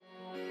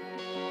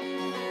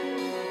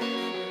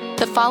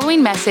The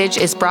following message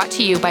is brought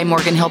to you by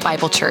Morgan Hill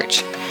Bible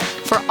Church.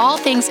 For all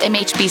things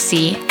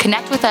MHBC,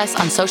 connect with us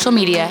on social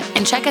media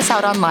and check us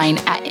out online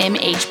at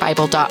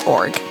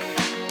mhbible.org.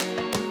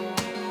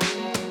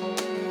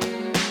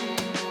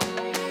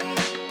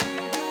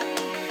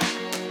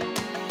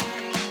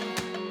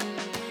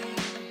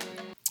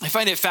 I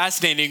find it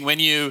fascinating when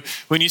you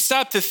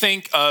stop to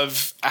think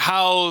of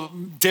how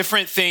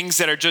different things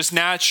that are just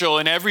natural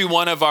in every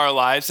one of our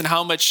lives and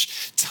how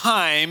much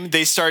time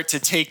they start to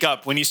take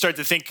up. When you start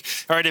to think,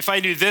 all right, if I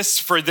do this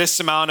for this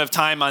amount of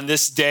time on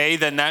this day,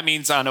 then that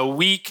means on a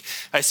week,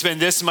 I spend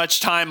this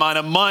much time on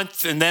a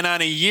month and then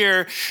on a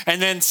year.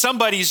 And then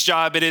somebody's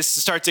job it is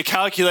to start to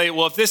calculate,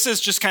 well, if this is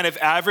just kind of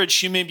average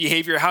human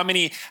behavior, how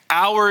many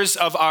hours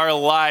of our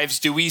lives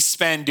do we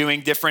spend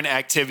doing different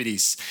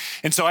activities?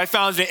 And so I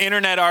found the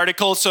internet article,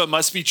 so it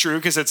must be true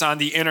because it's on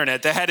the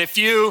internet, that had a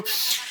few,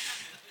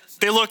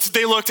 they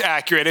looked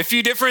accurate, a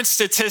few different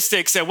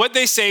statistics and what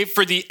they say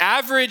for the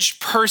average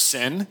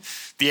person,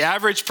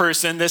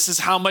 this is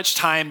how much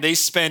time they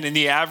spend in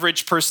the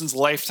average person's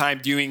lifetime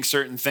doing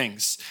certain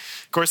things.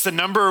 Of course, the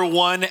number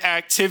one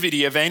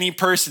activity of any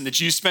person that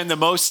you spend the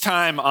most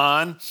time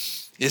on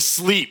is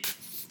sleep.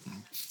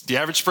 The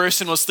average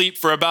person will sleep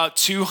for about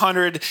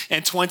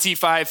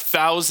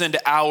 225,000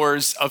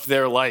 hours of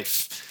their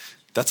life.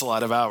 That's a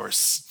lot of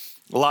hours,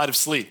 a lot of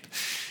sleep.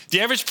 The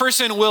average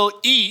person will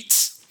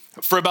eat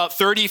for about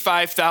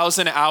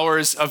 35,000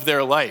 hours of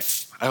their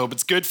life. I hope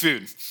it's good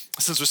food,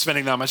 since we're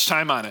spending that much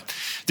time on it.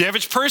 The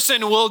average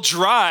person will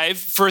drive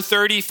for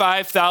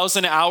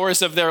 35,000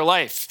 hours of their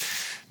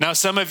life. Now,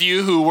 some of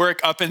you who work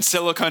up in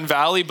Silicon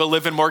Valley but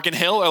live in Morgan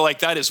Hill are like,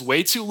 that is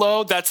way too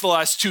low. That's the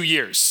last 2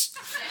 years.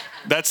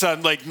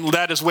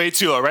 That is way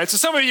too low, right? So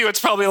some of you, it's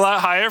probably a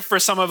lot higher. For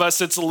some of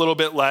us, it's a little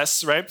bit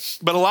less, right?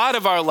 But a lot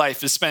of our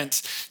life is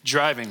spent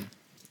driving.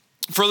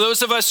 For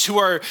those of us who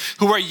are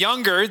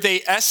younger,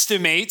 they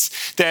estimate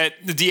that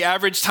the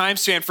average time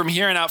span from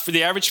here on out for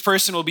the average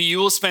person will be you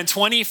will spend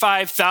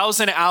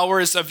 25,000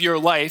 hours of your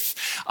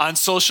life on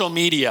social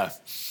media,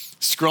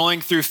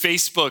 scrolling through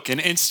Facebook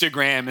and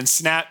Instagram and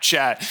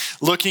Snapchat,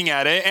 looking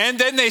at it. And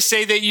then they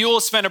say that you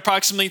will spend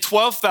approximately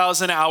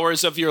 12,000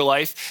 hours of your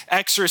life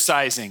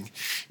exercising,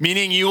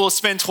 meaning you will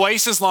spend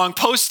twice as long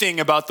posting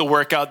about the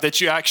workout that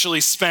you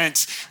actually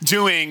spent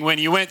doing when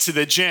you went to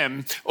the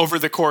gym over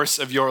the course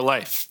of your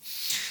life.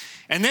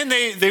 And then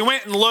they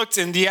went and looked,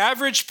 and the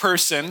average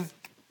person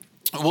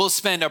will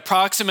spend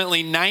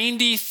approximately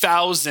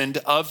 90,000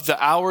 of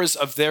the hours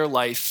of their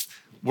life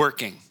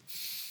working.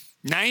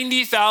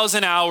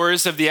 90,000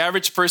 hours of the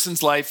average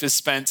person's life is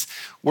spent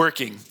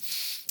working.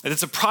 And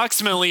it's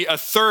approximately a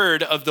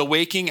third of the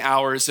waking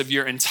hours of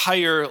your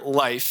entire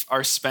life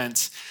are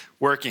spent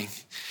working.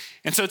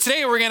 And so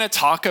today we're going to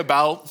talk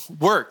about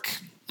work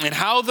and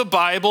how the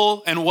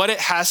Bible and what it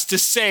has to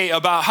say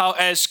about how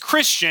as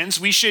Christians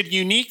we should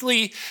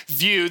uniquely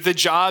view the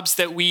jobs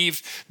that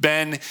we've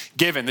been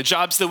given, the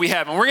jobs that we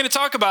have. And we're going to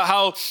talk about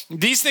how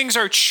these things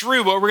are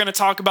true, what we're going to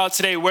talk about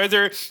today,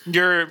 whether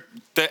you're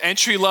the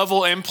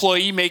entry-level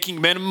employee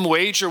making minimum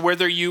wage or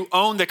whether you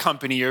own the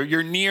company or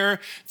you're near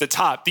the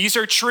top. These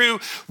are true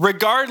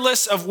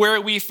regardless of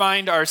where we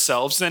find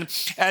ourselves. And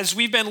as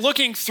we've been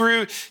looking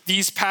through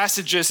these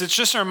passages, it's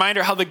just a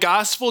reminder how the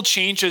gospel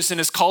changes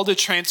and is called to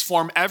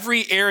transform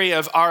every area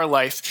of our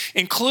life,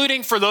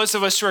 including for those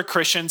of us who are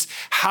Christians,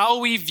 how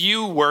we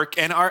view work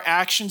and our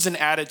actions and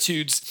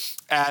attitudes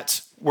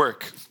at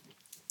work.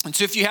 And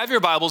so if you have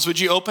your Bibles, would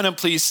you open them,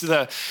 please,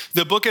 to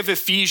the book of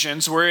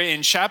Ephesians. We're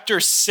in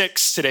chapter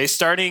 6 today,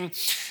 starting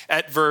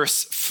at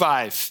verse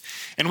 5.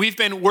 And we've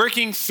been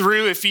working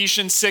through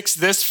Ephesians 6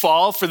 this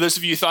fall. For those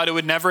of you who thought it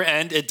would never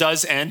end, it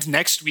does end.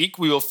 Next week,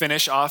 we will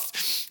finish off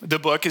the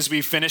book as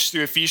we finish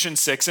through Ephesians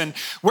 6. And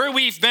where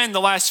we've been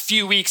the last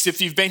few weeks, if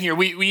you've been here,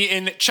 we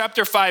in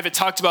chapter 5, it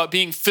talked about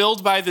being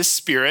filled by the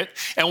Spirit.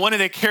 And one of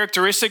the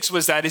characteristics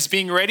was that is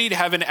being ready to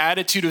have an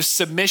attitude of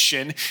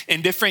submission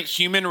in different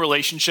human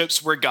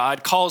relationships where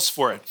God calls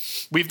for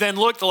it. We've then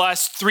looked the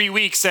last 3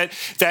 weeks at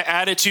that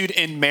attitude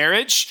in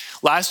marriage.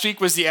 Last week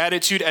was the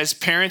attitude as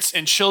parents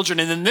and children.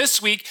 And then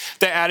this week,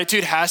 the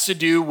attitude has to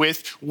do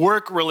with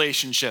work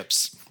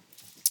relationships.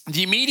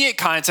 The immediate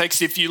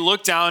context, if you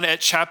look down at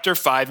chapter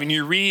 5 and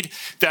you read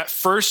that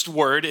first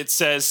word, it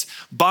says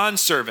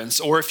bondservants,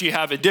 or if you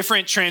have a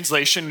different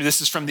translation, this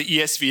is from the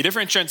ESV, a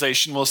different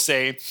translation will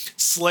say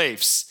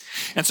slaves.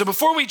 And so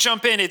before we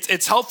jump in,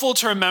 it's helpful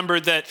to remember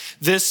that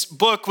this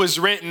book was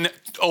written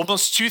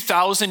almost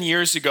 2,000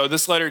 years ago,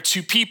 this letter,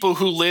 to people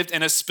who lived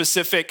in a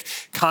specific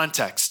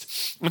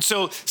context. And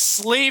so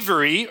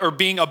slavery, or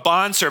being a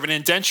bondservant,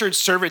 indentured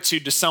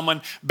servitude to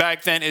someone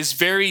back then, is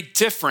very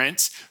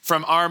different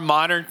from our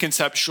modern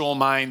conceptual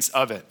minds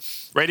of it.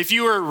 Right? If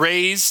you were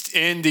raised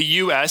in the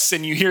U.S.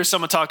 and you hear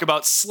someone talk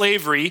about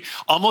slavery,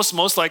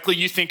 most likely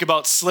you think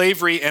about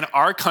slavery in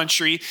our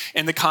country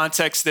in the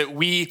context that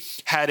we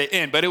had it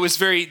in. But it was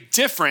very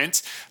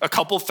different a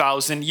couple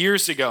thousand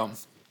years ago.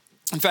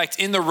 In fact,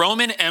 in the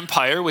Roman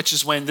Empire, which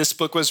is when this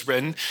book was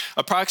written,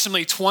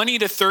 approximately 20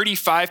 to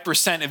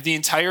 35% of the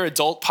entire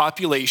adult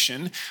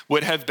population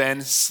would have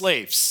been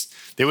slaves.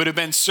 They would have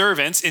been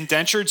servants,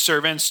 indentured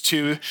servants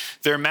to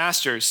their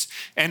masters.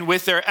 And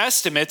with their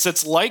estimates,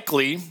 it's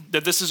likely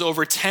that this is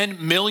over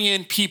 10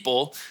 million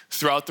people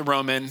throughout the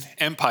Roman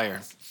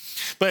Empire.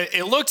 But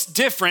it looks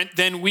different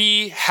than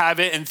we have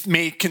it and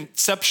may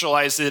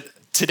conceptualize it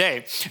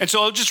today. And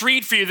so I'll just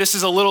read for you. This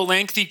is a little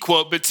lengthy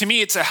quote, but to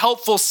me, it's a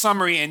helpful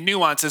summary and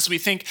nuance as we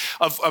think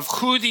of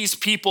who these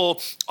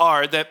people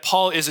are that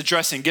Paul is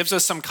addressing. Gives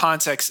us some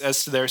context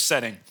as to their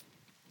setting.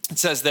 It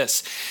says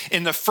this: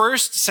 in the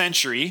first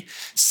century,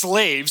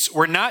 slaves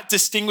were not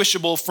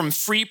distinguishable from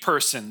free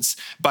persons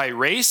by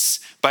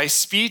race, by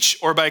speech,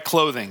 or by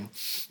clothing.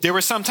 They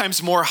were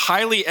sometimes more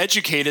highly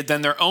educated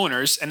than their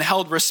owners and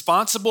held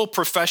responsible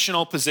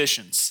professional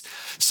positions.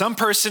 Some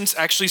persons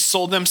actually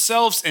sold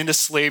themselves into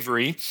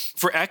slavery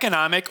for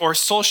economic or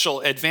social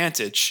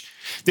advantage.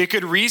 They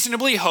could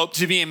reasonably hope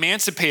to be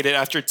emancipated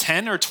after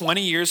 10 or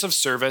 20 years of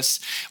service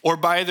or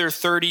by their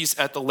 30s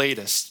at the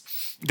latest.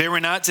 They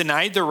were not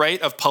denied the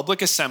right of public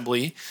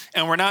assembly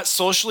and were not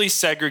socially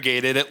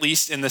segregated, at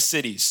least in the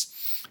cities.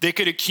 They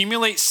could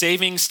accumulate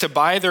savings to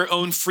buy their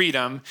own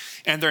freedom,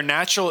 and their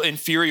natural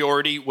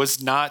inferiority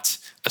was not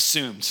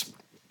assumed.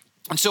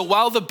 And so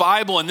while the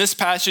Bible in this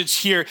passage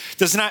here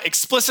does not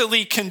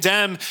explicitly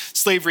condemn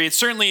slavery, it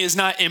certainly is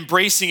not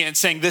embracing it and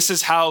saying this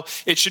is how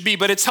it should be,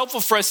 but it's helpful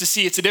for us to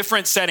see it's a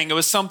different setting. It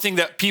was something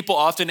that people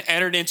often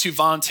entered into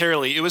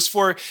voluntarily. It was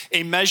for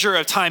a measure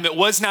of time. It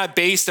was not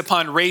based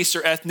upon race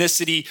or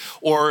ethnicity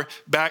or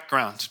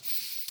background.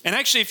 And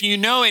actually, if you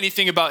know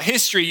anything about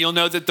history, you'll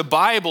know that the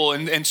Bible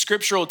and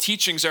scriptural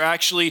teachings are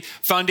actually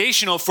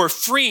foundational for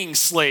freeing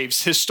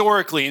slaves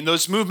historically. And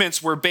those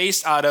movements were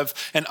based out of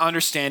an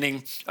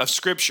understanding of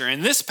Scripture.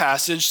 And this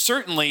passage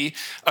certainly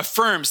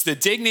affirms the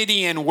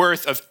dignity and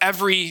worth of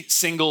every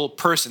single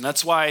person.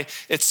 That's why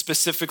it's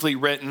specifically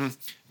written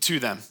to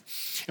them.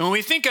 And when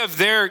we think of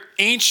their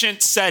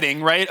ancient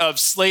setting, right, of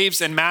slaves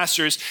and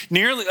masters,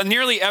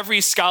 nearly every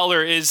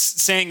scholar is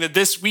saying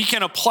that we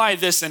can apply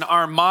this in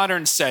our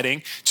modern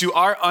setting to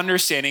our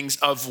understandings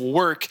of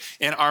work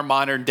in our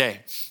modern day,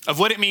 of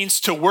what it means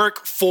to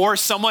work for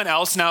someone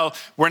else. Now,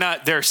 we're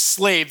not their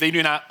slave, they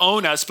do not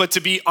own us, but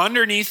to be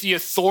underneath the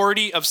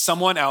authority of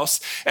someone else,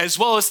 as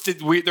well as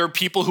there are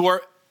people who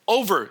are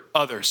over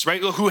others,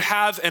 right? Who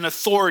have an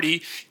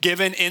authority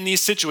given in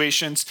these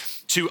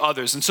situations to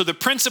others. And so the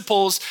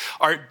principles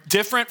are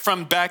different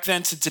from back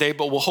then to today,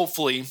 but will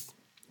hopefully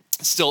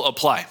still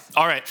apply.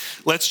 All right,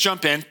 let's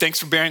jump in. Thanks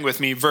for bearing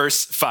with me.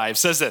 Verse 5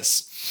 says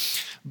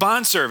this: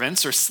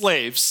 bondservants or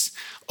slaves,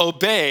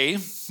 obey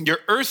your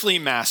earthly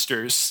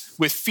masters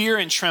with fear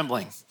and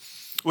trembling,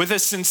 with a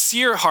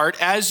sincere heart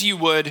as you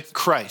would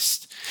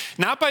Christ.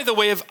 Not by the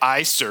way of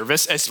eye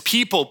service as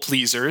people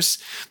pleasers,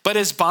 but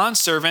as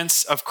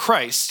bondservants of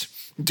Christ,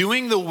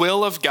 doing the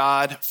will of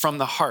God from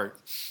the heart,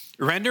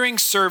 rendering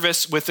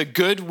service with a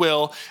good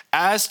will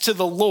as to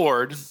the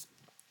Lord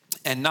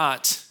and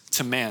not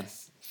to man.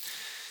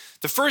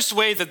 The first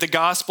way that the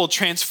gospel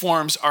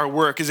transforms our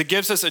work is it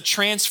gives us a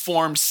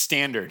transformed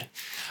standard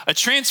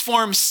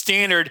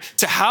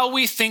to how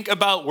we think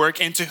about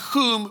work and to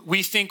whom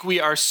we think we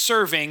are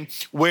serving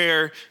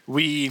where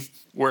we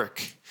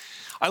work.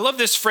 I love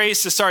this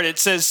phrase to start. It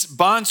says,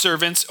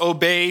 bondservants,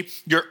 obey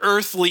your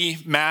earthly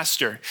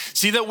master.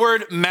 See, that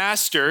word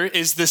master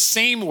is the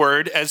same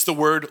word as the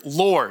word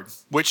Lord,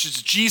 which is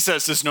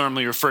Jesus is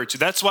normally referred to.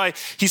 That's why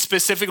he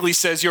specifically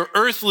says your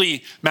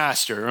earthly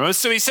master.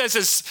 So he says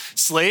as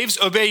slaves,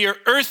 obey your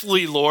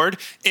earthly Lord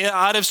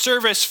out of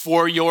service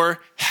for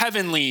your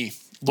heavenly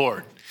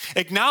Lord.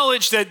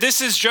 Acknowledge that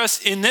this is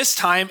just in this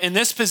time, in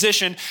this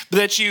position, but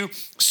that you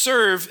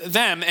serve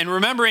them. And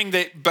remembering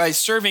that by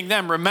serving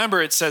them,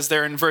 remember it says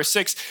there in verse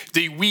 6,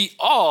 that we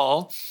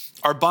all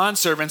are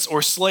bondservants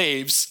or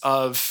slaves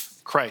of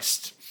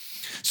Christ.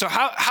 So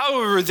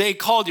how are they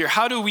called here?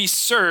 How do we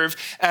serve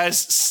as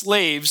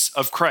slaves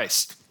of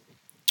Christ?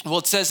 Well,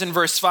 it says in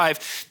verse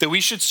 5 that we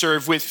should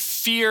serve with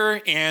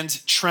fear and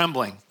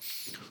trembling.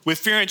 With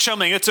fear and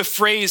trembling, it's a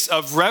phrase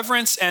of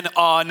reverence and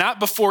awe, not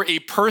before a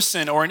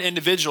person or an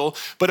individual,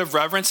 but of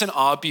reverence and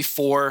awe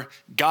before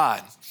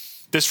God.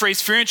 This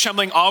phrase, fear and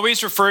trembling,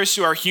 always refers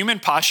to our human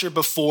posture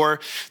before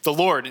the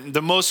Lord. And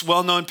the most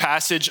well-known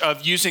passage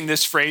of using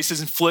this phrase is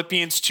in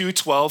Philippians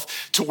 2:12,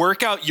 to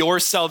work out your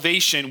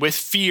salvation with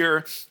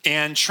fear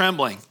and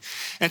trembling.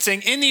 And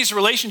saying in these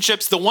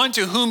relationships, the one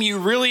to whom you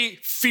really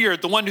fear,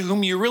 the one to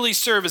whom you really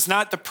serve is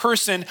not the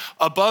person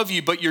above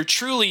you, but you're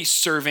truly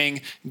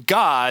serving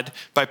God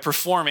by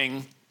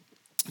performing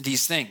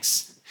these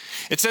things.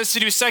 It says to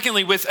do,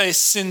 secondly, with a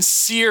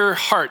sincere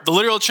heart. The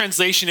literal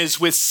translation is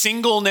with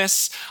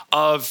singleness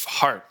of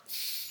heart.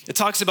 It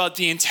talks about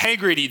the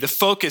integrity, the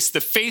focus,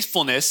 the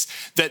faithfulness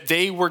that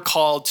they were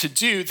called to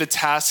do, the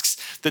tasks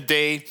that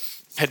they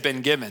had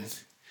been given.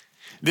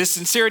 This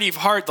sincerity of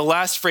heart, the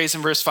last phrase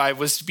in verse 5,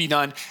 was to be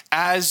done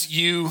as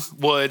you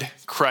would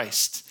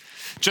Christ.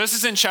 Just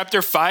as in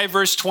chapter 5,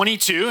 verse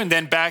 22, and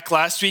then back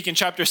last week in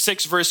chapter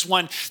 6, verse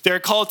 1, they're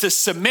called to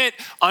submit,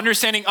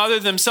 understanding other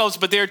themselves,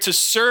 but they're to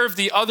serve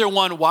the other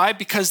one. Why?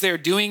 Because they're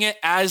doing it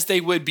as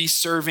they would be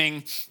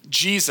serving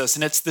Jesus.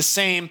 And it's the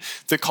same,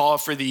 the call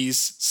for these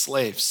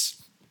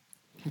slaves.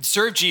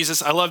 Serve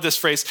Jesus, I love this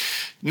phrase,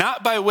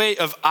 not by way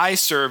of eye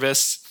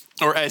service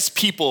or as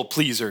people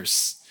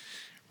pleasers.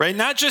 Right?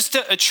 Not just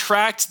to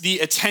attract the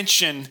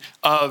attention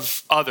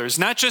of others,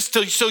 not just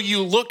so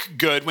you look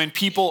good when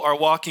people are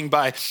walking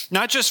by,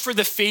 not just for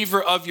the favor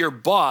of your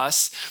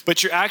boss,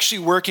 but you're actually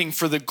working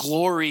for the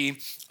glory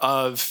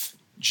of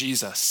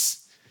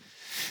Jesus.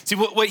 See,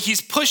 what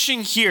he's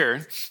pushing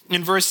here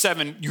in verse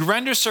 7, you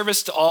render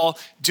service to all,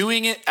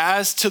 doing it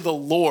as to the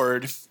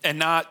Lord and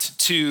not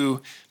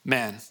to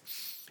men.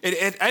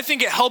 I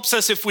think it helps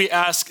us if we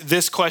ask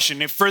this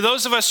question. If for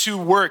those of us who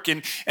work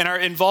and are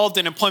involved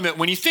in employment,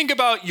 when you think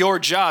about your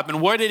job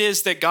and what it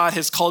is that God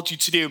has called you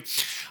to do,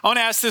 I want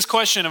to ask this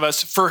question of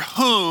us: for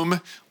whom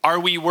are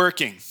we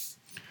working?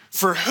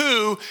 For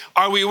who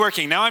are we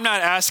working? Now, I'm not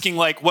asking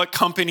like, what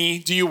company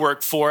do you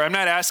work for? I'm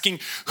not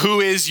asking who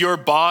is your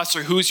boss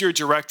or who's your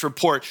direct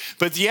report.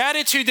 But the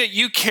attitude that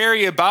you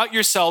carry about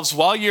yourselves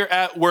while you're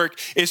at work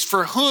is,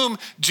 for whom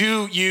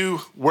do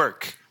you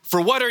work? For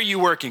what are you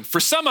working?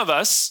 For some of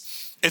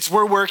us,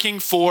 we're working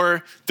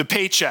for the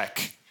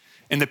paycheck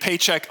and the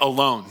paycheck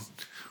alone,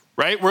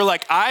 right? We're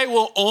like, I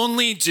will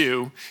only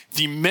do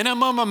the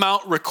minimum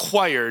amount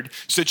required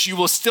so that you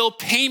will still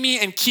pay me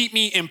and keep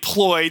me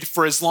employed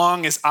for as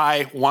long as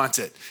I want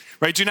it,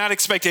 right? Do not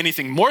expect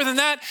anything more than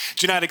that.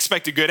 Do not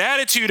expect a good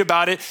attitude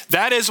about it.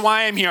 That is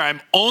why I'm here.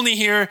 I'm only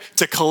here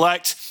to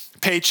collect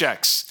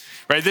paychecks.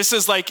 Right? This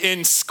is like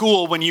in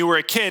school when you were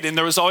a kid, and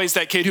there was always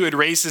that kid who would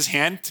raise his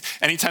hand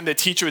anytime the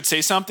teacher would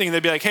say something, and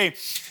they'd be like, hey,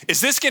 is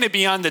this going to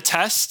be on the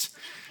test?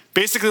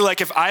 Basically,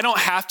 like, if I don't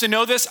have to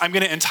know this, I'm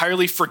going to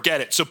entirely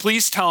forget it. So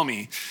please tell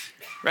me.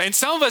 Right? And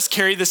some of us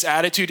carry this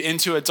attitude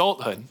into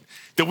adulthood,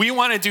 that we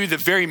want to do the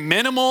very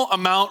minimal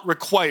amount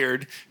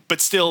required,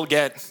 but still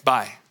get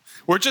by.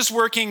 We're just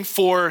working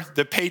for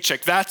the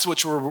paycheck. That's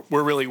what we're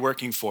really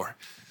working for.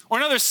 Or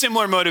another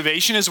similar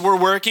motivation is we're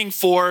working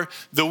for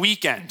the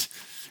weekend.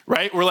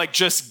 Right? We're like,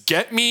 just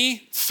get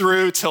me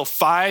through till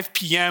 5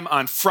 p.m.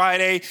 on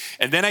Friday,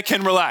 and then I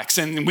can relax.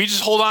 And we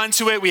just hold on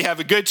to it. We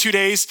have a good 2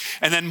 days,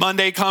 and then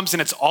Monday comes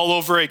and it's all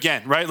over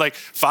again, right? Like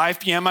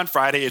 5 p.m. on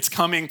Friday, it's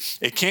coming.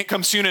 It can't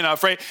come soon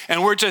enough, right?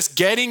 And we're just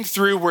getting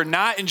through. We're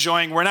not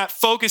enjoying. We're not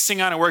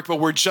focusing on our work, but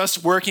we're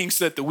just working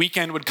so that the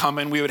weekend would come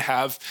and we would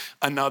have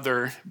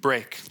another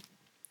break.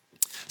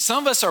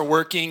 Some of us are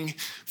working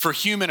for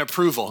human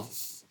approval.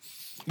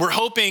 We're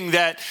hoping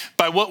that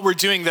by what we're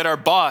doing that our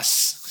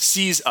boss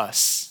sees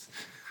us.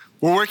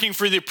 We're working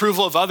for the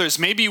approval of others.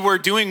 Maybe we're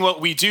doing what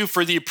we do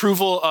for the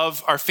approval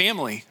of our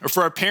family or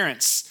for our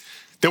parents.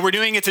 That we're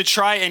doing it to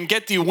try and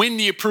win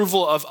the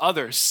approval of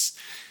others.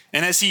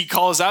 And as he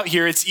calls out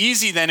here, it's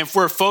easy then, if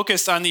we're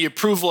focused on the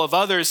approval of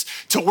others,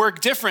 to work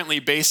differently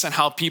based on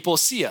how people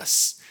see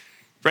us.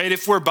 Right?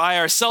 If we're by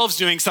ourselves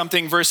doing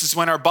something versus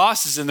when our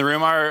boss is in the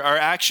room, are our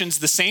actions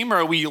the same, or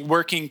are we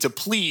working to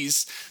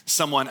please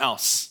someone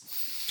else?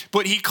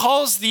 But he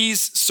calls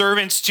these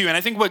servants to, and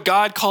I think what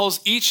God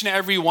calls each and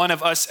every one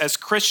of us as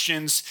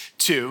Christians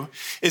to,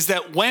 is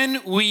that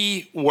when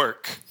we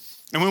work,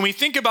 and when we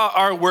think about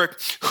our work,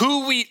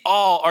 who we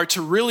all are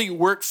to really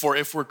work for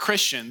if we're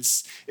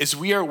Christians, is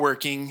we are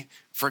working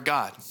for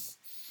God.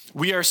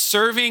 We are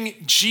serving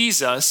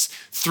Jesus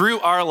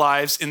through our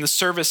lives in the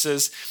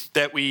services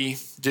that we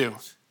do.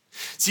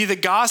 See, the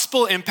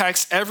gospel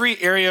impacts every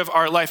area of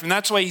our life, and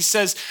that's why he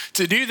says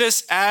to do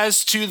this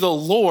as to the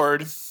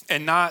Lord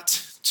and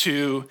not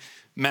to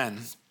men.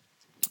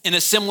 In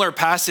a similar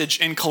passage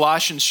in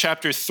Colossians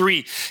chapter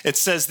 3, it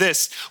says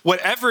this: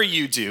 whatever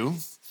you do,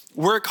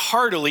 work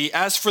heartily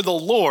as for the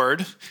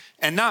Lord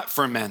and not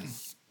for men,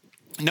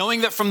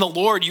 knowing that from the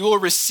Lord you will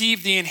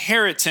receive the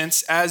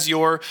inheritance as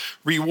your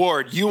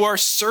reward. You are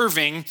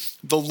serving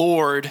the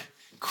Lord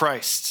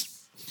Christ.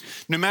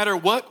 No matter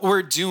what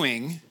we're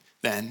doing,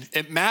 then,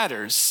 it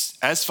matters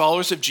as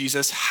followers of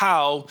Jesus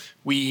how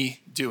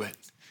we do it.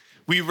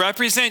 We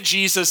represent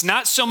Jesus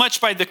not so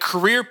much by the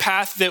career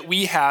path that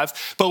we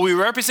have, but we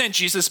represent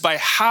Jesus by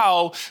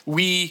how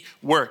we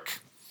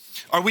work.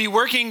 Are we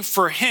working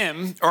for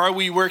him, or are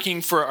we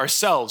working for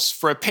ourselves,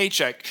 for a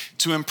paycheck,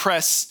 to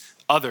impress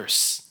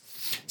others?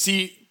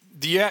 See,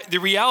 the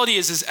reality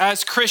is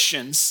as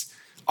Christians,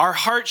 our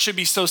heart should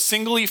be so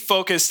singly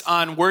focused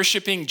on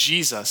worshiping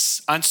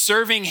Jesus, on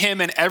serving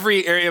him in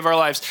every area of our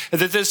lives,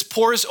 that this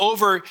pours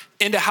over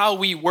into how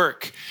we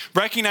work,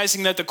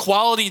 recognizing that the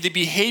quality, the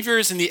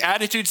behaviors, and the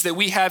attitudes that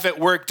we have at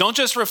work don't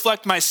just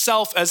reflect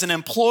myself as an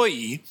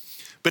employee,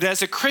 but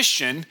as a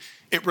Christian,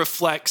 it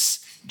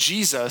reflects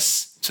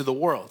Jesus to the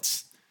world.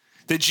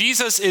 That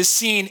Jesus is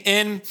seen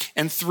in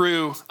and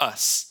through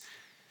us.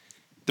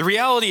 The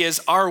reality is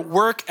our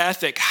work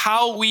ethic,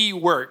 how we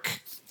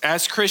work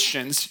as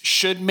Christians,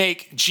 should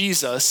make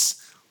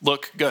Jesus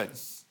look good.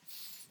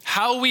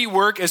 How we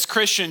work as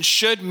Christians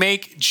should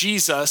make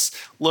Jesus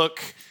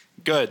look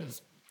good.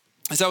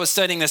 As I was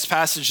studying this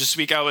passage this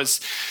week, I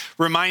was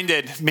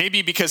reminded,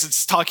 maybe because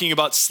it's talking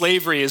about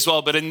slavery as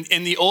well, but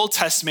in the Old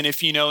Testament,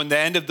 if you know, in the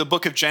end of the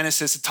book of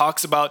Genesis, it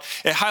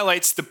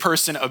highlights the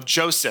person of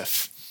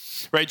Joseph.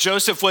 Right?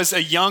 Joseph was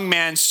a young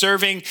man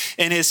serving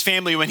in his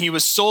family when he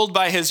was sold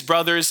by his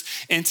brothers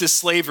into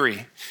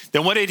slavery.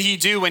 Then what did he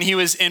do when he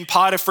was in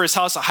Potiphar's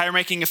house, a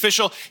high-ranking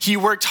official? He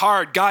worked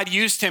hard. God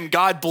used him.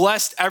 God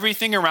blessed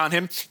everything around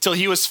him till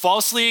he was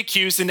falsely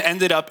accused and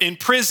ended up in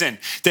prison.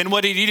 Then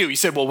what did he do? He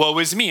said, well, woe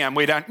is me. I'm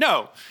way down.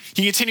 No.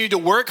 He continued to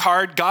work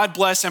hard. God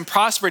blessed and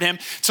prospered him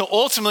till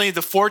ultimately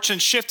the fortune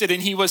shifted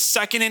and he was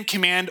second in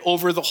command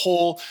over the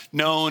whole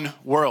known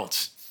world.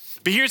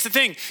 But here's the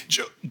thing,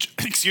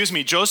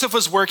 Joseph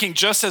was working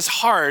just as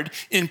hard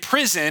in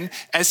prison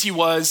as he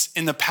was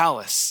in the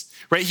palace,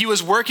 right? He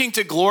was working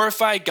to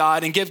glorify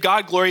God and give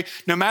God glory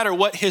no matter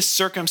what his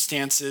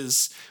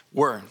circumstances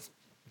were.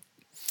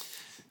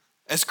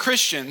 As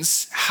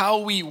Christians, how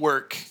we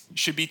work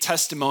should be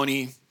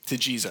testimony to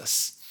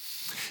Jesus.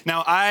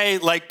 Now, I,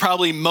 like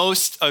probably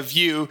most of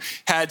you,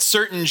 had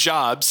certain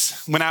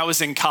jobs when I was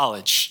in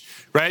college.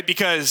 Right?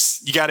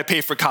 Because you got to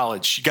pay for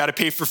college. You got to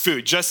pay for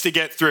food just to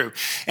get through.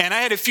 And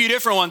I had a few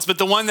different ones, but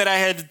the one that I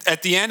had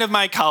at the end of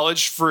my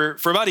college for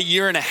about a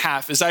year and a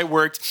half is I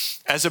worked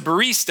as a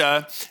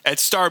barista at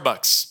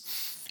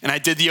Starbucks. And I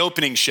did the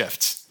opening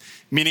shift,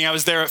 meaning I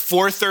was there at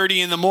 4:30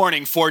 in the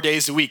morning, 4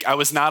 days a week. I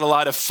was not a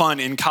lot of fun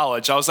in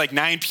college. I was like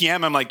 9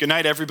 p.m. I'm like, good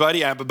night,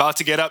 everybody. I'm about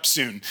to get up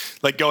soon.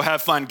 Like, go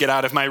have fun. Get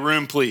out of my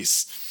room,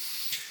 please.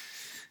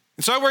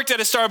 And so I worked at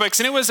a Starbucks,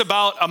 and it was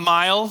about a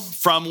mile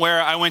from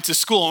where I went to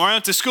school. And where I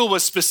went to school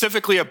was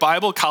specifically a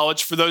Bible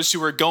college for those who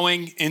were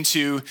going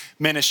into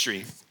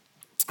ministry.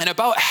 And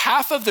about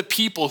half of the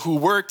people who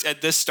worked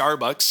at this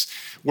Starbucks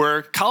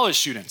were college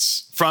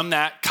students from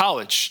that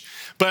college.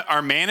 But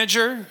our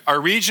manager, our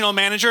regional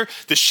manager,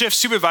 the shift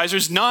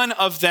supervisors, none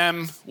of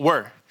them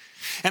were.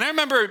 And I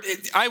remember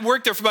I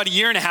worked there for about a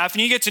year and a half,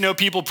 and you get to know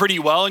people pretty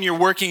well, and you're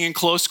working in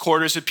close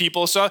quarters with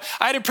people. So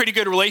I had a pretty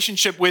good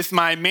relationship with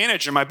my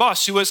manager, my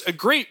boss, who was a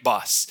great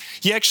boss.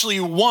 He actually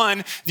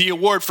won the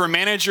award for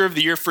Manager of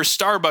the Year for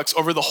Starbucks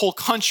over the whole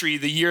country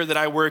the year that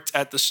I worked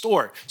at the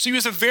store. So he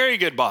was a very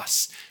good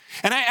boss.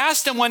 And I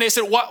asked him one day, I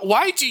said,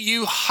 why do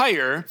you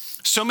hire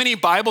so many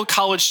Bible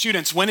college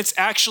students when it's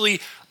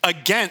actually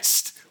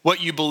against what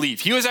you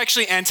believe? He was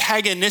actually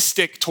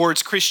antagonistic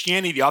towards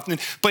Christianity often,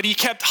 but he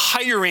kept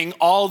hiring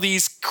all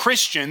these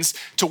Christians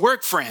to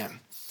work for him.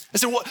 I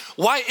said,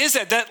 why is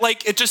that? That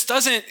it just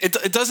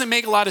doesn't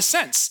make a lot of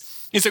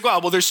sense. He's like,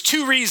 well, there's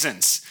two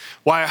reasons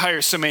why I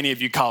hire so many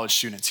of you college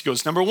students. He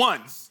goes, number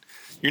one,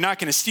 you're not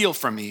going to steal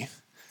from me.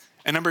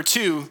 And number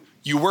two,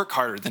 you work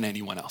harder than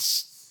anyone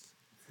else.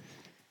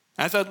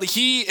 And I thought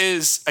he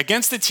is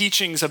against the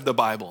teachings of the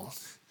Bible.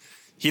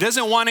 He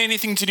doesn't want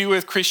anything to do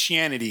with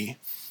Christianity,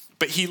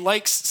 but he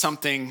likes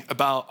something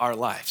about our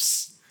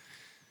lives.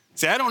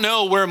 See, I don't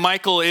know where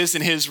Michael is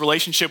in his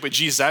relationship with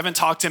Jesus. I haven't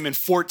talked to him in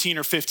 14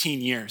 or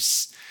 15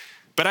 years.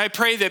 But I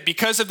pray that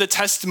because of the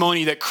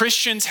testimony that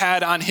Christians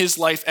had on his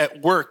life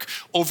at work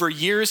over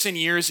years and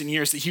years and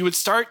years, that he would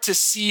start to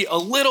see a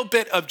little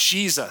bit of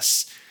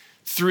Jesus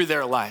through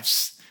their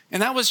lives.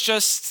 And that was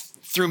just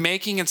through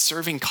making and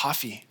serving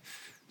coffee.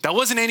 That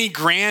wasn't any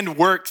grand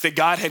work that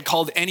God had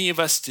called any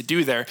of us to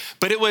do there,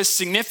 but it was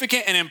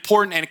significant and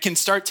important, and it can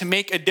start to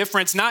make a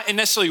difference, not in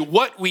necessarily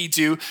what we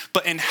do,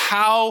 but in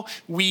how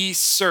we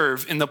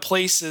serve in the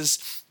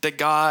places that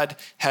God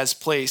has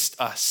placed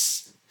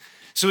us.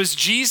 So is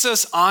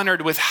Jesus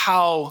honored with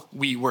how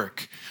we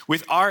work,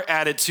 with our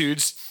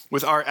attitudes,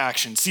 with our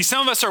actions? See,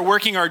 some of us are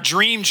working our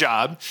dream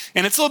job,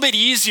 and it's a little bit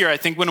easier, I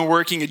think, when we're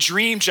working a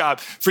dream job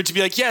for it to be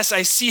like, yes,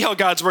 I see how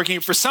God's working.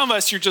 For some of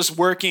us, you're just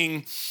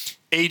working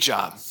a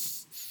job,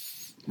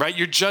 right?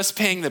 You're just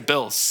paying the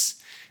bills.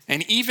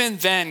 And even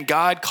then,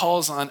 God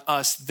calls on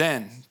us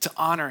then to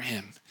honor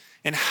him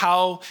in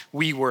how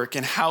we work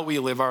and how we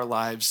live our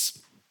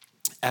lives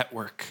at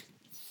work.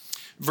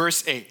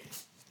 Verse 8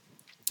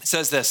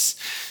 says this,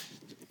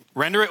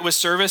 render it with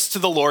service to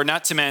the Lord,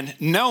 not to men,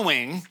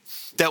 knowing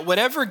that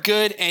whatever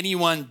good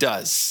anyone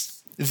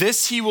does,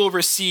 this he will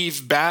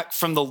receive back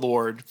from the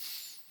Lord,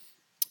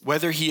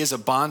 whether he is a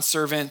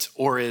bondservant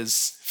or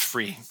is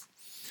free.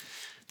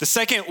 The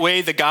second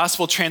way the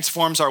gospel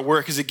transforms our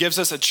work is it gives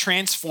us a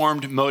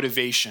transformed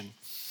motivation.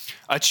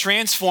 A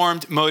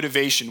transformed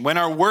motivation. When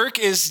our work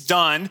is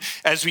done,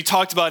 as we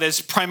talked about, as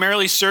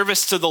primarily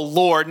service to the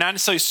Lord, not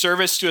necessarily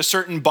service to a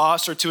certain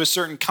boss or to a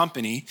certain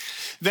company,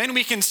 then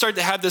we can start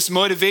to have this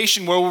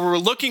motivation where what we're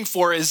looking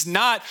for is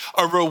not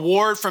a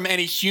reward from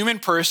any human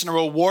person, a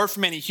reward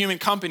from any human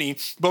company,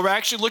 but what we're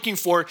actually looking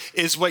for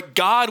is what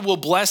God will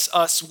bless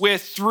us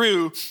with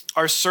through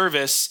our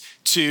service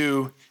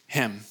to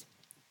him.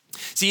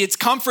 See, it's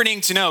comforting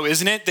to know,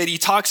 isn't it, that he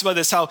talks about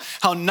this, how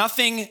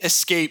nothing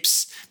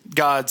escapes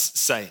God's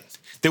sight,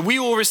 that we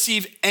will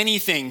receive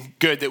anything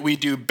good that we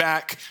do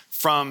back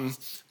from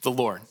the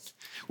Lord.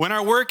 When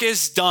our work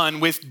is done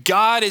with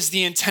God as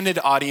the intended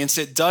audience,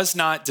 it does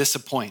not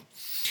disappoint.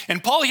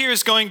 And Paul here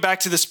is going back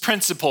to this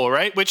principle,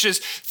 right? Which is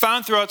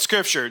found throughout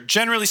Scripture,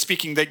 generally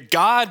speaking, that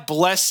God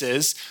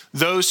blesses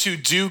those who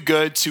do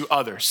good to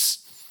others.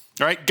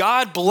 All right,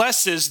 God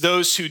blesses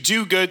those who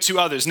do good to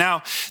others.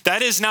 Now,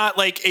 that is not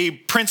like a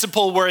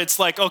principle where it's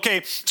like,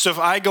 okay, so if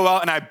I go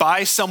out and I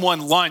buy someone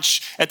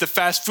lunch at the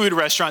fast food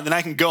restaurant, then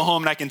I can go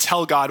home and I can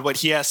tell God what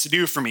he has to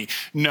do for me.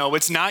 No,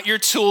 it's not your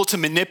tool to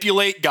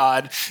manipulate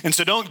God. And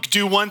so don't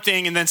do one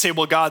thing and then say,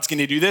 well, God's going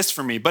to do this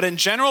for me. But in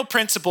general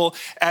principle,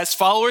 as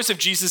followers of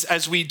Jesus,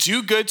 as we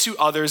do good to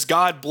others,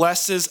 God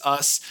blesses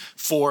us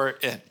for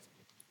it.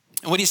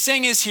 And what he's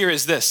saying is here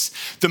is this: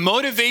 the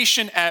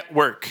motivation at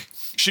work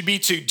should be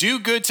to do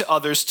good to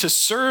others, to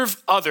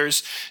serve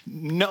others,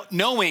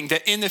 knowing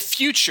that in the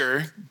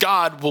future,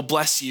 God will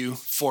bless you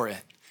for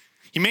it.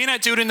 You may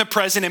not do it in the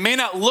present. It may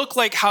not look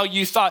like how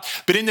you thought,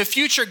 but in the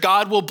future,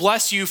 God will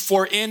bless you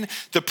for in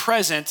the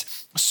present,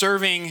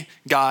 serving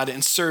God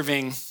and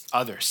serving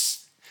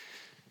others.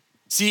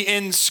 See,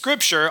 in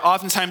Scripture,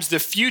 oftentimes the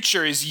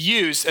future is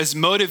used as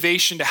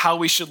motivation to how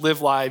we should live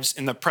lives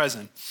in the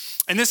present.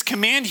 And this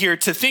command here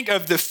to think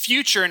of the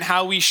future and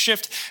how we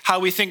shift how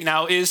we think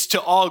now is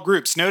to all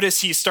groups.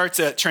 Notice he starts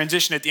a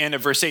transition at the end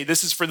of verse 8.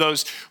 This is for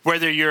those,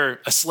 whether you're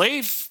a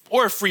slave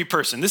or a free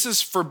person. This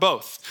is for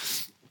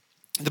both.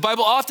 The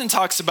Bible often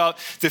talks about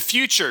the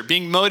future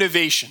being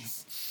motivation.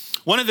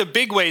 One of the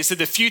big ways that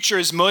the future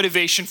is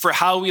motivation for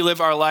how we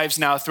live our lives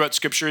now throughout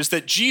Scripture is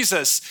that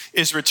Jesus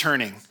is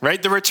returning,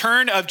 right? The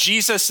return of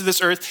Jesus to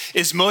this earth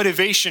is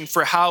motivation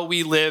for how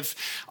we live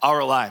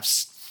our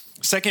lives.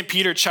 2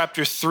 Peter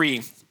chapter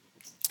 3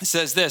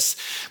 says this: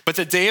 but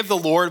the day of the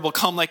Lord will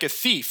come like a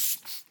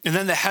thief, and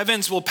then the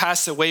heavens will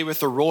pass away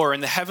with a roar,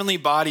 and the heavenly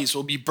bodies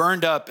will be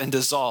burned up and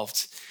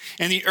dissolved,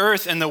 and the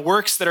earth and the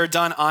works that are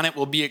done on it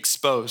will be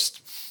exposed.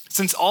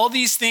 Since all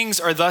these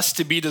things are thus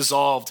to be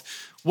dissolved,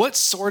 what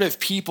sort of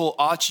people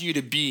ought you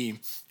to be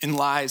in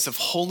lives of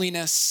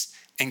holiness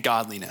and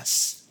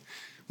godliness?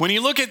 When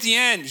you look at the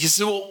end, you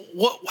say,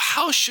 well,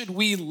 how should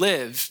we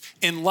live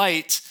in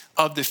light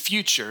of the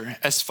future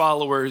as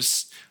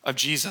followers of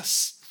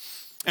Jesus?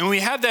 And we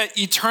have that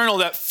eternal,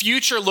 that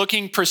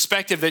future-looking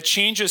perspective that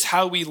changes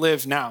how we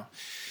live now.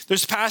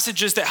 There's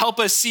passages that help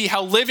us see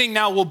how living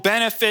now will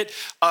benefit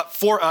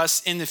for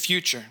us in the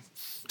future.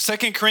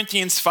 2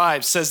 Corinthians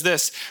 5 says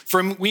this: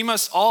 for we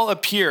must all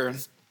appear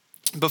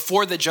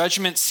before the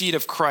judgment seat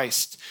of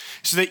Christ,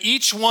 so that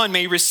each one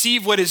may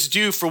receive what is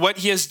due for what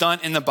he has done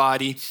in the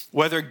body,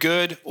 whether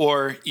good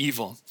or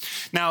evil.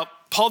 Now,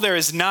 Paul there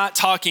is not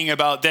talking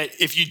about that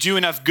if you do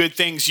enough good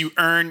things, you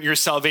earn your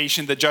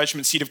salvation, the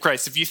judgment seat of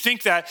Christ. If you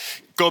think that,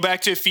 go back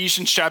to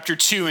Ephesians chapter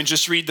 2 and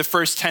just read the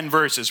first 10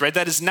 verses, right?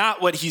 That is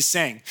not what he's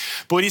saying.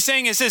 But what he's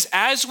saying is this: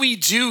 as we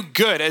do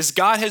good, as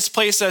God has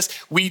placed us,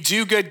 we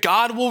do good,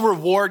 God will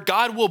reward,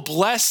 God will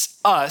bless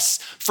us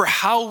for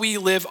how we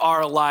live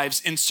our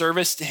lives in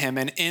service to him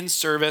and in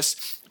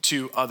service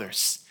to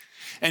others.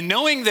 And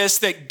knowing this,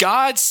 that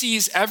God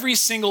sees every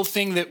single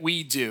thing that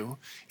we do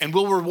and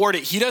will reward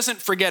it, he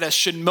doesn't forget us,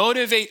 should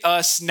motivate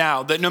us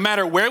now that no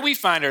matter where we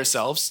find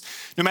ourselves,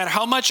 no matter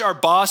how much our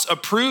boss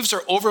approves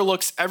or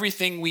overlooks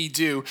everything we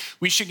do,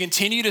 we should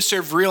continue to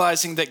serve,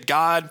 realizing that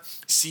God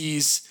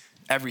sees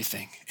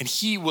everything and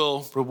he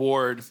will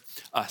reward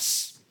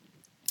us.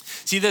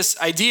 See, this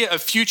idea of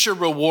future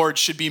reward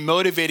should be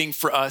motivating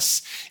for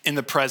us in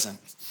the present.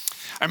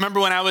 I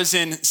remember when I was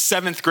in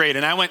 7th grade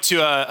and I went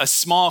to a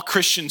small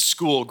Christian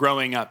school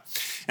growing up.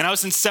 And I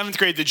was in 7th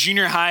grade, the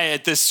junior high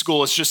at this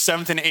school. It's just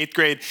 7th and 8th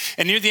grade.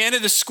 And near the end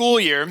of the school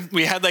year,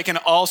 we had like an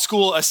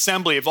all-school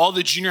assembly of all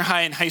the junior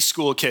high and high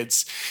school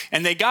kids.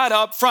 And they got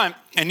up front,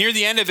 and near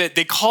the end of it,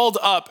 they called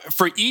up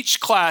for each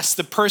class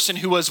the person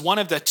who was one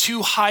of the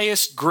 2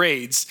 highest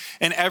grades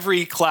in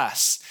every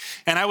class.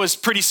 And I was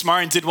pretty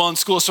smart and did well in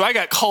school, so I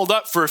got called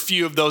up for a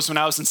few of those when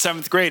I was in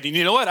 7th grade. And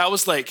you know what? I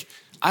was like,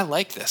 I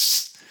like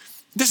this.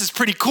 This is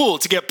pretty cool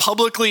to get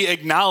publicly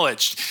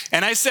acknowledged.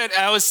 And I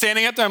was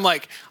standing up there, I'm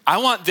like, I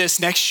want this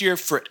next year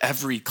for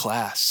every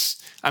class.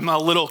 I'm a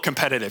little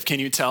competitive, can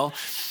you tell?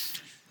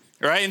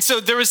 Right? And so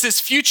there was this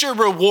future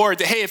reward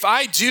that, hey, if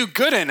I do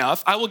good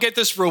enough, I will get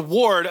this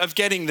reward of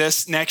getting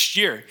this next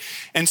year.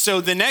 And so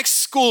the next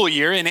school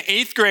year in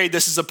 8th grade,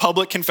 this is a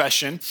public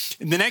confession.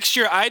 The next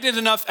year, I did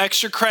enough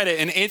extra credit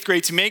in 8th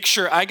grade to make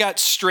sure I got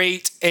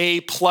straight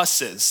A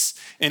pluses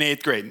in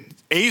 8th grade.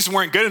 A's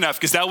weren't good enough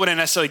because that wouldn't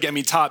necessarily get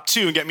me top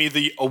 2 and get me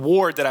the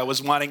award that I was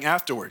wanting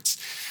afterwards.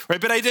 Right?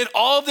 But I did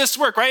all of this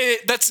work, right?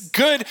 That's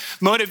good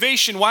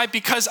motivation. Why?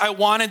 Because I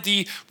wanted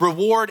the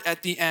reward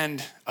at the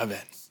end of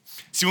it.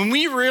 See, when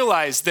we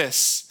realize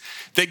this,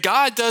 that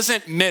God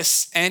doesn't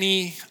miss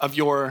any of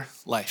your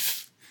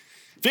life.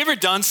 Have you ever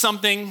done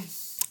something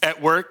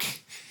at work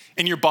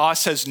and your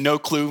boss has no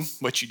clue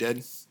what you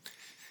did?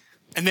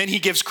 And then he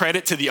gives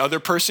credit to the other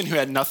person who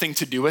had nothing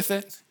to do with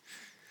it?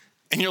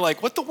 And you're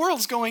like, what the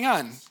world's going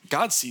on?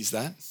 God sees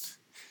that.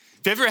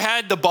 Have you ever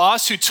had the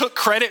boss who took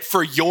credit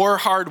for your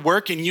hard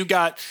work and you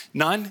got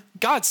none?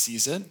 God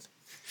sees it.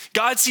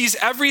 God sees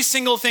every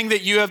single thing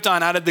that you have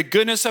done out of the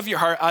goodness of your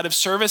heart, out of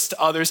service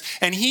to others,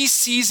 and he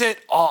sees it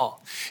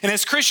all. And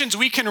as Christians,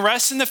 we can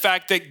rest in the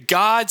fact that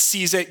God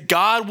sees it.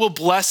 God will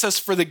bless us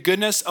for the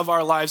goodness of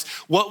our lives,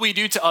 what we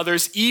do to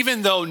others,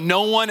 even though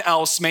no one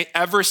else may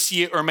ever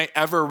see it or may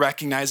ever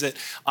recognize it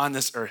on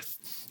this earth.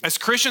 As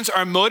Christians,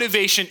 our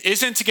motivation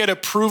isn't to get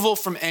approval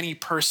from any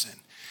person.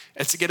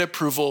 It's to get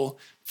approval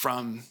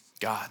from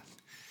God.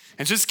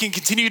 And just can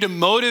continue to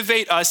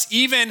motivate us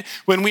even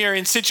when we are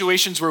in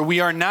situations where we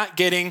are not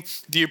getting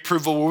the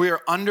approval, where we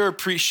are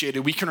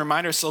underappreciated. We can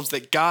remind ourselves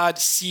that God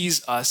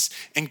sees us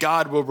and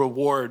God will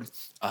reward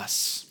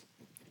us.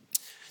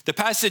 The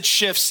passage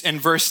shifts in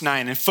verse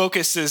 9 and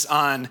focuses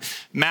on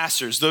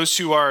masters, those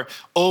who are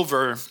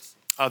over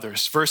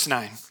others. Verse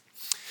 9,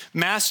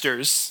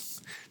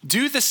 masters,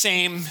 do the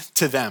same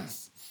to them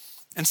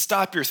and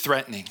stop your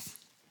threatening,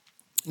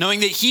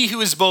 knowing that he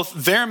who is both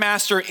their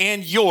master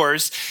and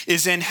yours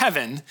is in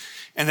heaven,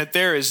 and that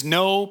there is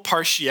no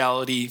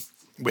partiality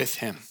with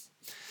him.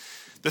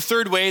 The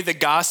third way the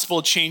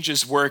gospel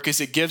changes work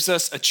is it gives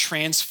us a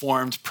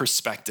transformed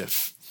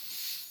perspective.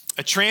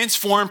 A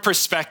transformed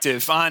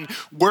perspective on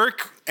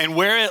work and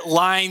where it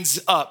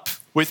lines up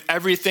with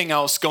everything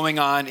else going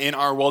on in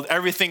our world,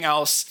 everything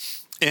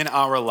else in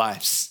our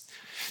lives.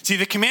 See,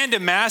 the command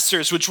of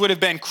masters, which would have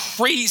been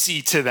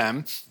crazy to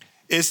them,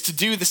 is to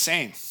do the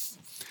same.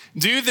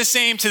 Do the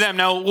same to them.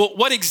 Now,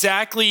 what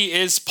exactly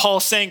is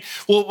Paul saying?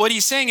 Well, what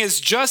he's saying is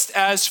just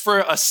as for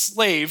a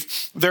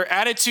slave, their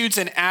attitudes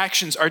and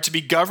actions are to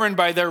be governed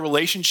by their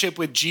relationship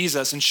with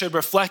Jesus and should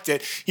reflect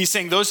it. He's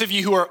saying those of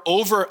you who are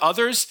over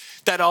others,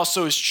 that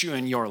also is true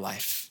in your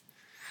life.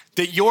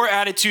 That your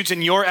attitudes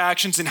and your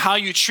actions and how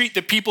you treat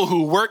the people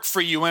who work for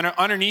you and are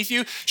underneath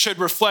you should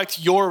reflect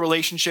your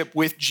relationship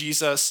with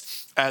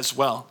Jesus as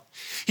well.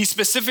 He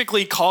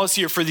specifically calls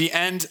here for the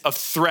end of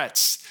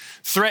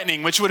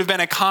threatening, which would have been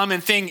a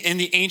common thing in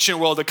the ancient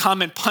world, a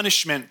common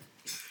punishment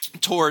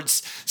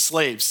towards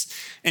slaves.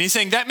 And he's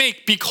saying that may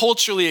be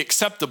culturally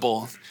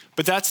acceptable,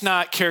 but that's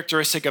not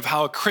characteristic of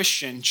how a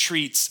Christian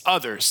treats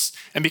others.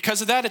 And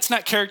because of that, it's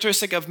not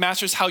characteristic of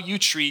masters how you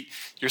treat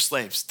your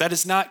slaves. That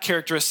is not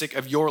characteristic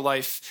of your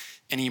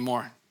life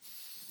anymore.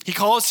 He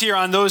calls here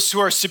on those who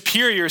are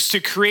superiors to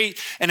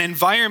create an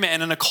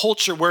environment and a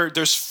culture where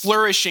there's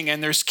flourishing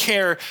and there's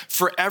care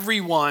for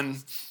everyone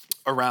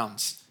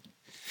around.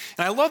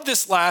 And I love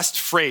this last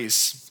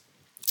phrase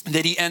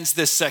that he ends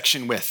this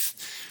section with,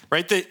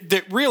 right?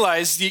 That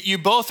realize that you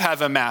both have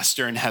a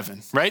master in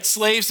heaven, right?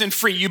 Slaves and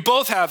free, you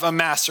both have a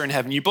master in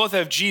heaven. You both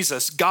have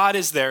Jesus. God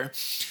is there.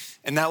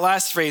 And that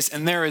last phrase,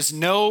 and there is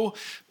no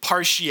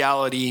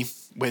partiality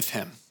with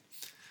him.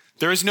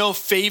 There is no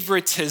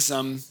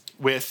favoritism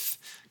with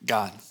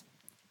God.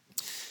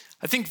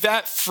 I think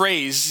that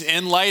phrase,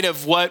 in light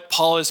of what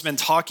Paul has been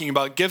talking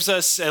about, gives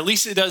us, at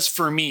least it does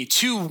for me,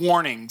 two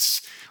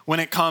warnings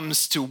when it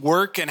comes to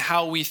work and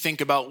how we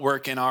think about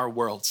work in our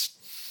worlds.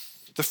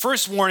 The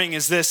first warning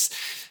is this,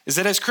 is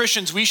that as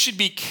Christians, we should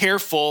be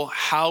careful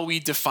how we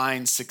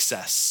define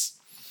success.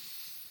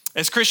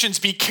 As Christians,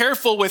 be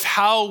careful with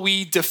how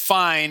we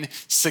define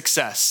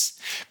success.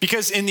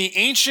 Because in the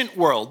ancient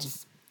world,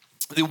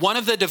 one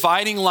of the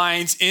dividing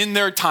lines in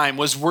their time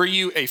was, were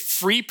you a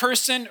free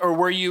person or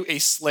were you a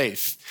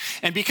slave?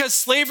 And because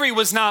slavery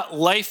was not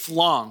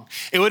lifelong,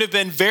 it would have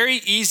been very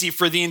easy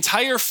for the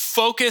entire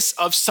focus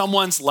of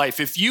someone's life.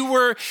 If you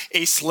were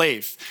a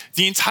slave,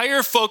 the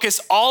entire focus,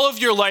 all of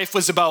your life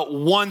was about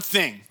one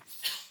thing: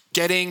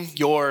 getting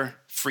your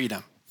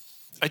freedom.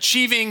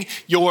 Achieving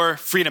your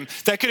freedom.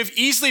 That could have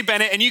easily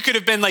been it, and you could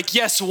have been like,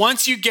 yes,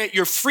 once you get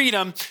your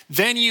freedom,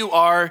 then you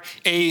are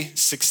a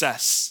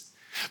success.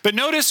 But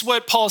notice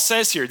what Paul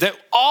says here, that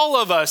all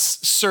of us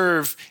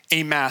serve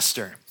a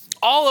master.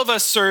 All of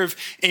us serve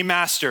a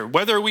master,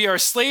 whether we are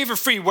slave or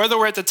free, whether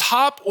we're at the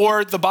top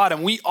or the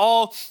bottom, we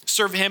all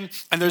serve him,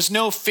 and there's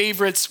no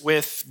favorites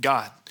with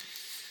God.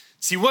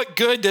 See, what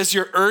good does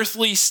your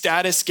earthly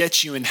status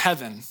get you in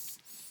heaven?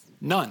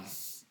 None.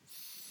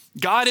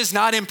 God is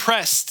not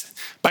impressed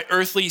by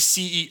earthly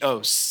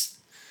CEOs.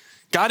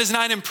 God is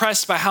not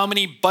impressed by how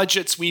many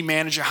budgets we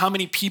manage or how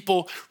many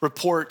people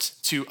report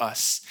to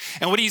us.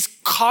 And what he's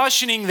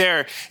cautioning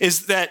there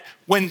is that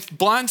when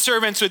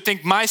bondservants would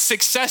think my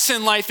success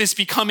in life is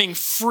becoming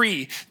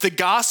free, the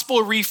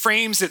gospel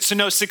reframes it. So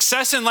no,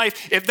 success in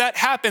life, if that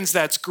happens,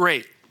 that's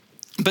great.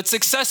 But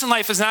success in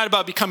life is not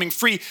about becoming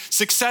free.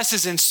 Success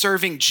is in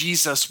serving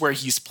Jesus where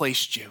he's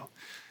placed you.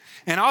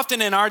 And often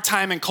in our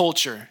time and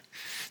culture,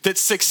 that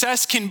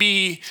success can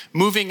be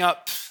moving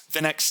up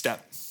the next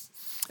step.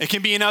 It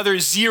can be another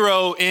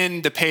zero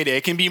in the payday.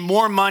 It can be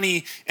more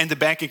money in the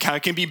bank account.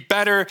 It can be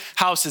better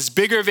houses,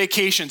 bigger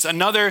vacations,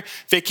 another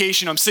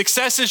vacation home.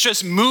 Success is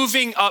just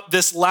moving up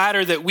this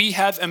ladder that we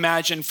have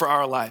imagined for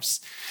our lives.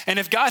 And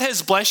if God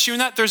has blessed you in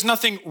that, there's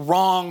nothing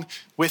wrong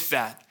with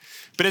that.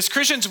 But as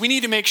Christians, we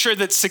need to make sure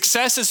that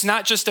success is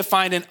not just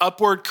defined in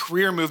upward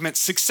career movement.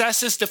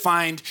 Success is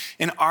defined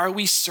in, are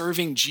we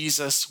serving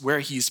Jesus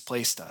where he's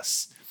placed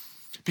us?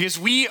 Because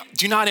we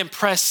do not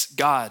impress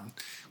God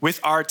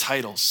with our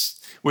titles.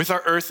 with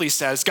our earthly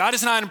status. God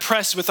is not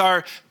impressed with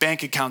our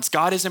bank accounts.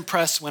 God is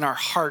impressed when our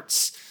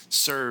hearts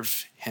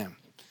serve him.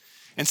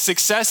 And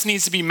success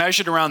needs to be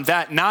measured around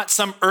that, not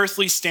some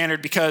earthly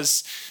standard,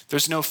 because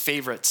there's no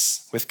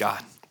favorites with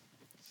God.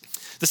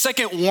 The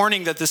second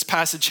warning that this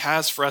passage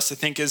has for us, I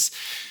think, is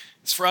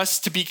for us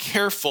to be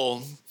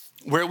careful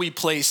where we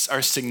place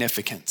our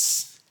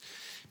significance.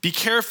 Be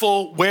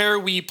careful where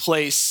we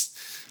place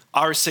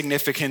our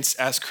significance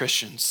as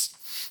Christians.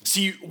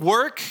 See,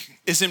 work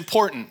is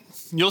important.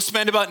 You'll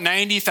spend about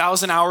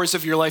 90,000 hours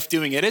of your life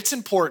doing it. It's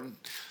important.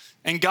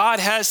 And God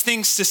has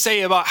things to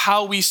say about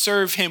how we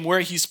serve him,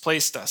 where he's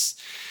placed us.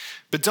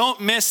 But don't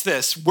miss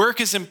this.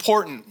 Work is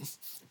important,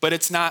 but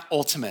it's not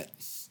ultimate.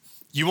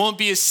 You won't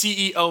be a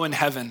CEO in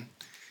heaven.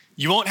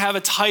 You won't have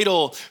a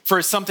title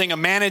for something, a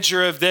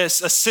manager of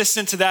this,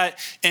 assistant to that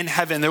in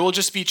heaven. There will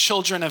just be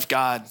children of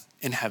God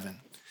in heaven.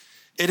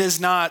 It is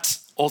not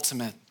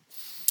ultimate.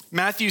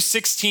 Matthew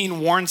 16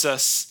 warns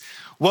us,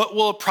 what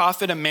will it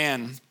profit a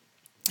man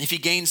if he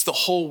gains the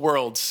whole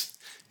world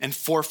and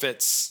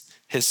forfeits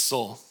his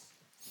soul?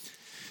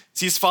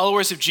 See, as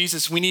followers of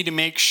Jesus, we need to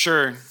make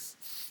sure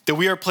that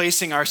we are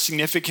placing our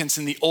significance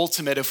in the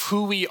ultimate of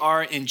who we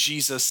are in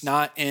Jesus,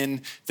 not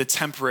in the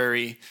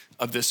temporary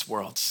of this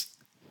world.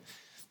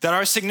 That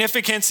our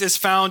significance is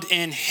found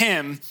in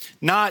him,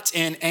 not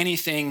in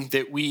anything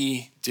that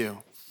we do.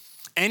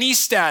 Any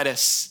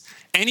status,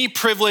 any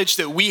privilege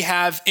that we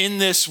have in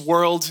this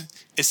world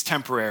is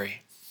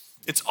temporary.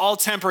 It's all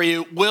temporary.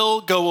 It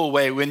will go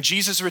away when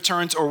Jesus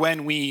returns or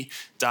when we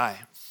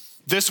die.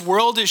 This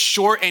world is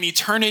short and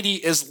eternity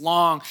is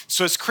long.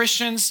 So as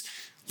Christians,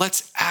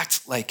 let's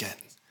act like it.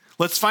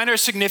 Let's find our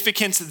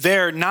significance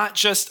there, not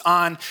just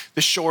on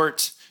the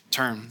short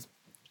term.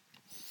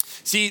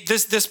 See,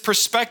 this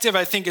perspective,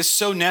 I think, is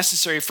so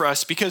necessary for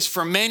us because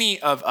for many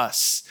of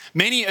us,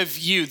 many of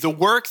you, the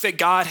work that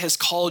God has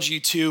called you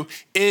to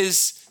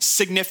is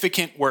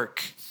significant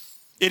work.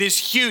 It is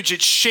huge.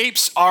 It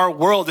shapes our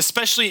world,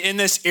 especially in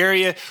this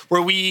area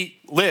where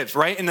we live,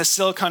 right? In the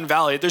Silicon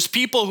Valley. There's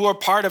people who are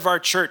part of our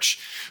church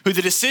who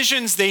the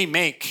decisions they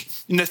make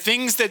and the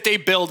things that they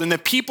build and the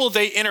people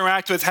they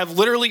interact with have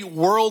literally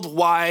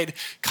worldwide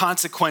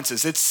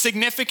consequences. It's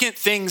significant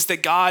things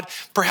that God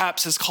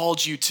perhaps has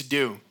called you to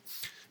do,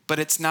 but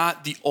it's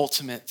not the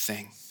ultimate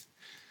thing.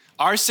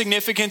 Our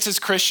significance as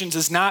Christians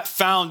is not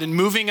found in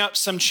moving up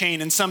some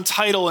chain and some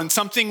title and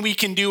something we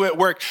can do at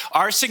work.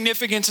 Our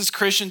significance as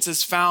Christians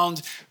is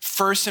found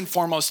first and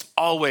foremost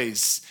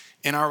always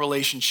in our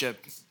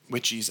relationship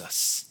with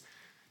Jesus.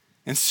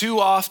 And too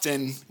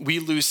often we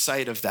lose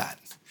sight of that.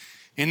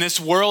 In this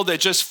world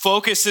that just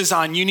focuses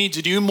on you need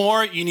to do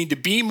more, you need to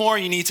be more,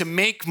 you need to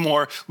make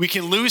more, we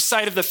can lose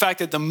sight of the fact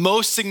that the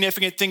most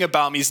significant thing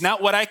about me is not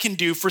what I can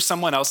do for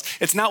someone else.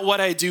 It's not what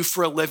I do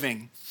for a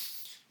living.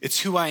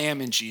 It's who I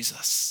am in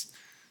Jesus.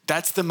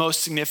 That's the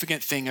most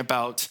significant thing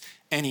about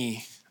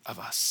any of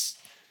us.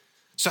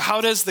 So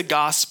how does the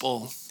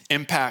gospel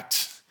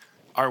impact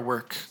our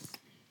work?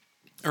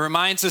 It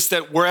reminds us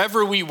that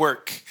wherever we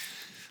work,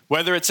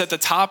 whether it's at the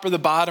top or the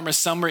bottom or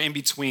somewhere in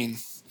between,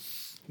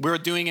 we're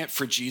doing it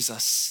for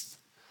Jesus.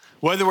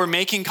 Whether we're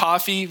making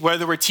coffee,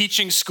 whether we're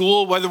teaching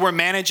school, whether we're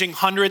managing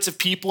hundreds of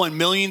people and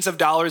millions of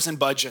dollars in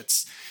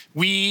budgets,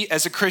 we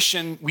as a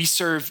Christian, we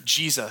serve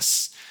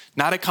Jesus.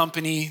 Not a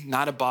company,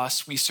 not a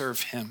boss, we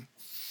serve him.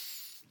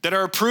 That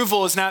our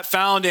approval is not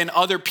found in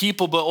other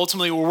people, but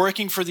ultimately we're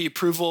working for the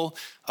approval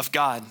of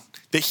God.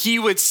 That he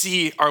would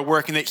see our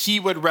work and that he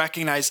would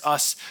recognize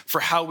us for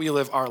how we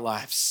live our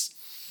lives.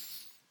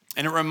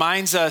 And it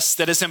reminds us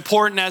that as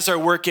important as our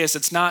work is,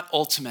 it's not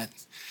ultimate.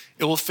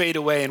 It will fade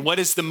away. And what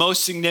is the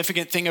most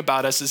significant thing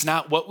about us is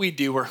not what we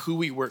do or who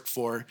we work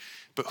for,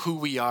 but who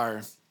we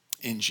are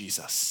in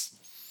Jesus.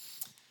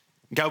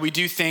 God, we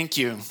do thank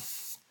you.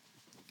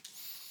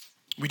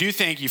 We do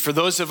thank you for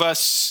those of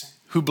us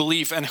who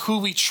believe and who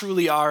we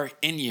truly are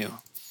in you,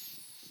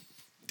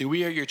 that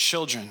we are your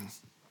children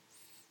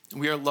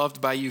and we are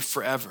loved by you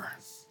forever.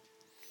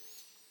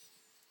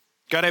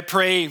 God, I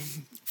pray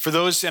for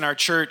those in our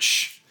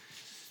church,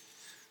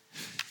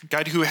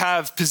 God, who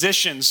have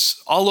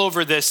positions all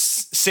over this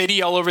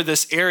city, all over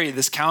this area,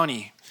 this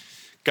county.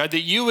 God,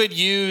 that you would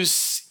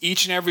use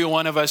each and every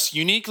one of us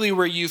uniquely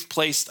where you've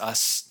placed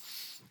us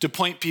to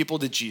point people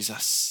to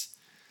Jesus.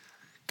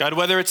 God,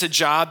 whether it's a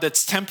job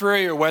that's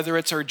temporary or whether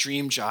it's our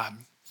dream job,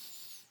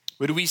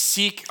 would we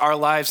seek our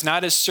lives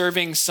not as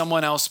serving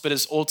someone else, but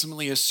as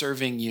ultimately as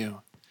serving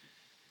you?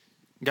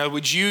 God,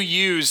 would you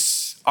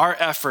use our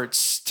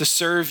efforts to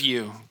serve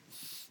you,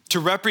 to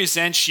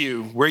represent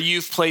you where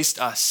you've placed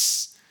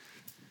us,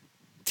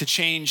 to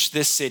change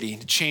this city,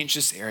 to change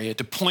this area,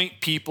 to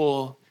point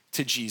people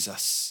to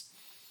Jesus?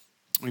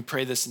 We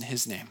pray this in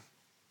his name.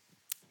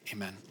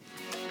 Amen.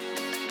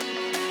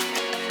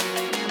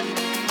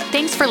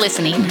 Thanks for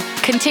listening.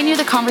 Continue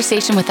the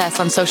conversation with us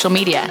on social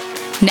media.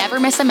 Never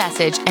miss a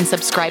message and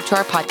subscribe to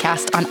our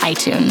podcast on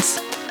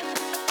iTunes.